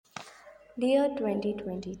Dear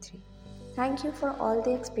 2023, thank you for all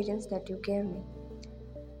the experience that you gave me.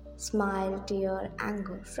 Smile, tear,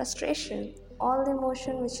 anger, frustration, all the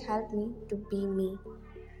emotion which helped me to be me.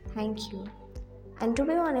 Thank you. And to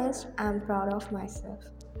be honest, I am proud of myself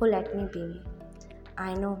who let me be me.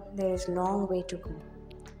 I know there is a long way to go.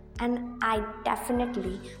 And I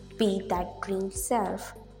definitely be that dream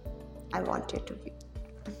self I wanted to be.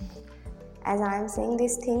 As I am saying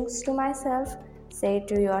these things to myself, say it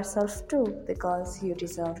to yourself too because you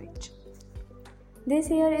deserve it. This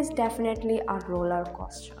year is definitely a roller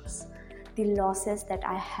coaster. The losses that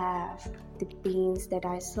I have, the pains that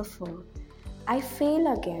I suffer. I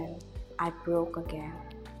fail again, I broke again.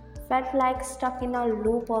 Felt like stuck in a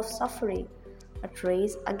loop of suffering, but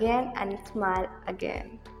raise again and smile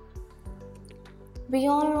again. We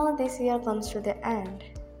all know this year comes to the end,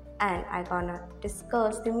 and I gonna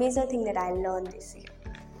discuss the major thing that I learned this year.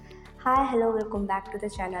 Hi, hello, welcome back to the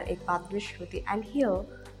channel Ek Baat with Shruti, and here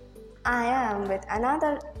I am with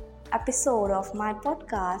another episode of my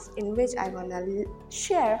podcast in which I wanna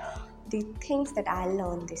share the things that I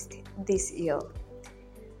learned this year.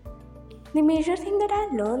 The major thing that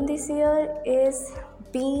I learned this year is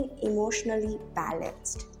being emotionally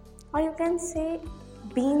balanced, or you can say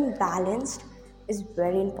being balanced is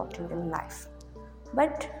very important in life.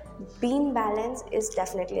 But being balanced is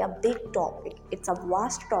definitely a big topic. It's a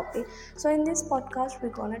vast topic. So in this podcast, we're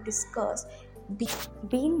gonna discuss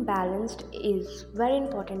being balanced is very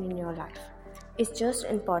important in your life. It's just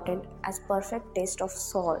important as perfect taste of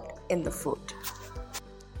salt in the food.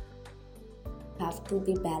 Have to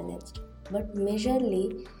be balanced. But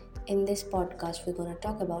majorly in this podcast, we're gonna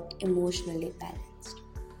talk about emotionally balanced.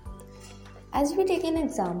 As we take an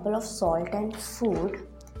example of salt and food,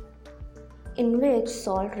 in which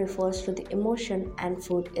salt refers to the emotion and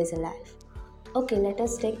food is alive. Okay, let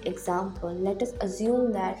us take example. Let us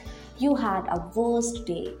assume that you had a worst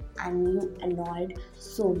day and you annoyed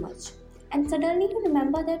so much. And suddenly you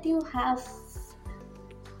remember that you have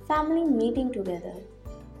family meeting together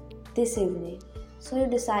this evening. So you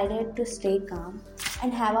decided to stay calm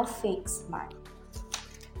and have a fake smile.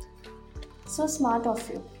 So smart of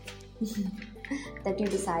you that you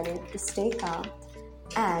decided to stay calm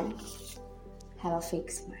and have a fake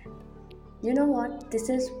smile. You know what? This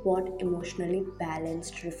is what emotionally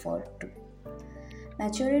balanced refer to.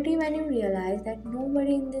 Maturity when you realize that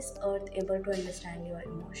nobody in this earth able to understand your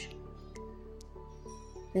emotion.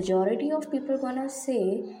 Majority of people gonna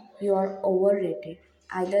say you are overrated.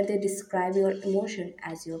 Either they describe your emotion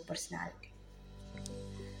as your personality.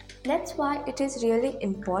 That's why it is really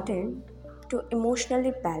important to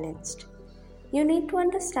emotionally balanced. You need to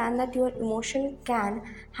understand that your emotion can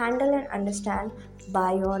handle and understand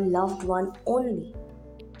by your loved one only.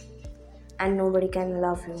 And nobody can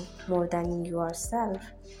love you more than yourself.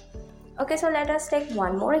 Okay, so let us take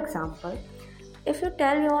one more example. If you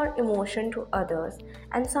tell your emotion to others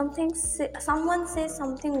and someone says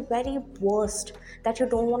something very worst that you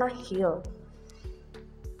don't want to hear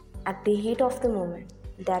at the heat of the moment,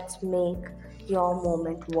 that's make your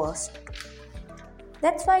moment worse.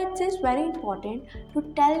 That's why it is very important to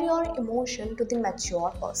tell your emotion to the mature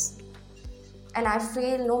person. And I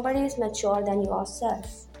feel nobody is mature than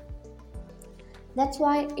yourself. That's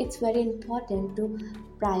why it's very important to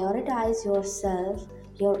prioritize yourself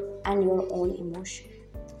your own emotion.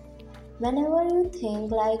 Whenever you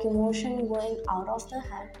think like emotion going out of the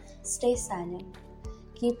hand, stay silent.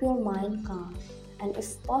 Keep your mind calm. And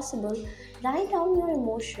if possible, write down your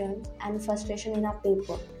emotion and frustration in a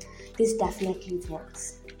paper. This definitely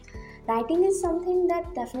works. Writing is something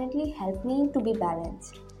that definitely helped me to be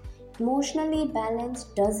balanced. Emotionally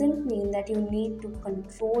balanced doesn't mean that you need to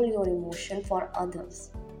control your emotion for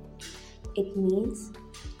others. It means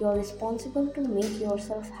you are responsible to make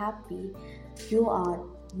yourself happy. You are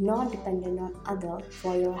not dependent on others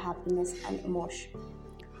for your happiness and emotion.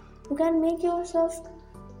 You can make yourself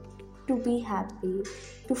to be happy,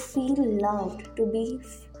 to feel loved, to be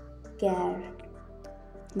cared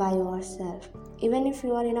by yourself. Even if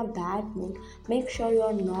you are in a bad mood, make sure you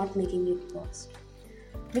are not making it worse.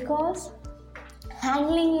 Because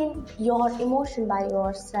handling your emotion by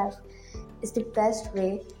yourself is the best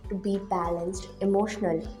way to be balanced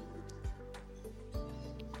emotionally.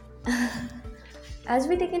 As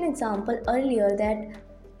we take an example earlier that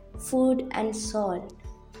food and salt,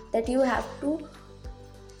 that you have to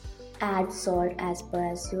add salt as per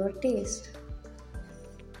as your taste.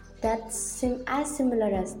 That's as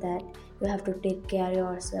similar as that. You have to take care of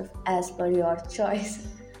yourself as per your choice.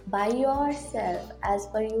 By yourself as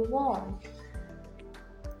per you want.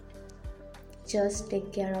 Just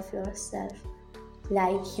take care of yourself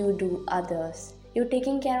like you do others. You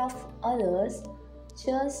taking care of others,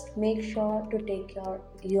 just make sure to take care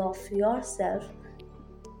of yourself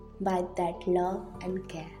by that love and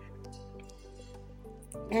care.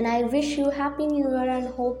 And I wish you happy new year and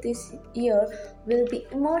hope this year will be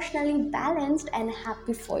emotionally balanced and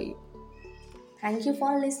happy for you. Thank you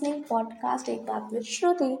for listening podcast Ek Baat with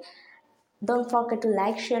Shruti. Don't forget to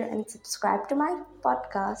like, share and subscribe to my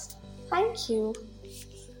podcast. Thank you.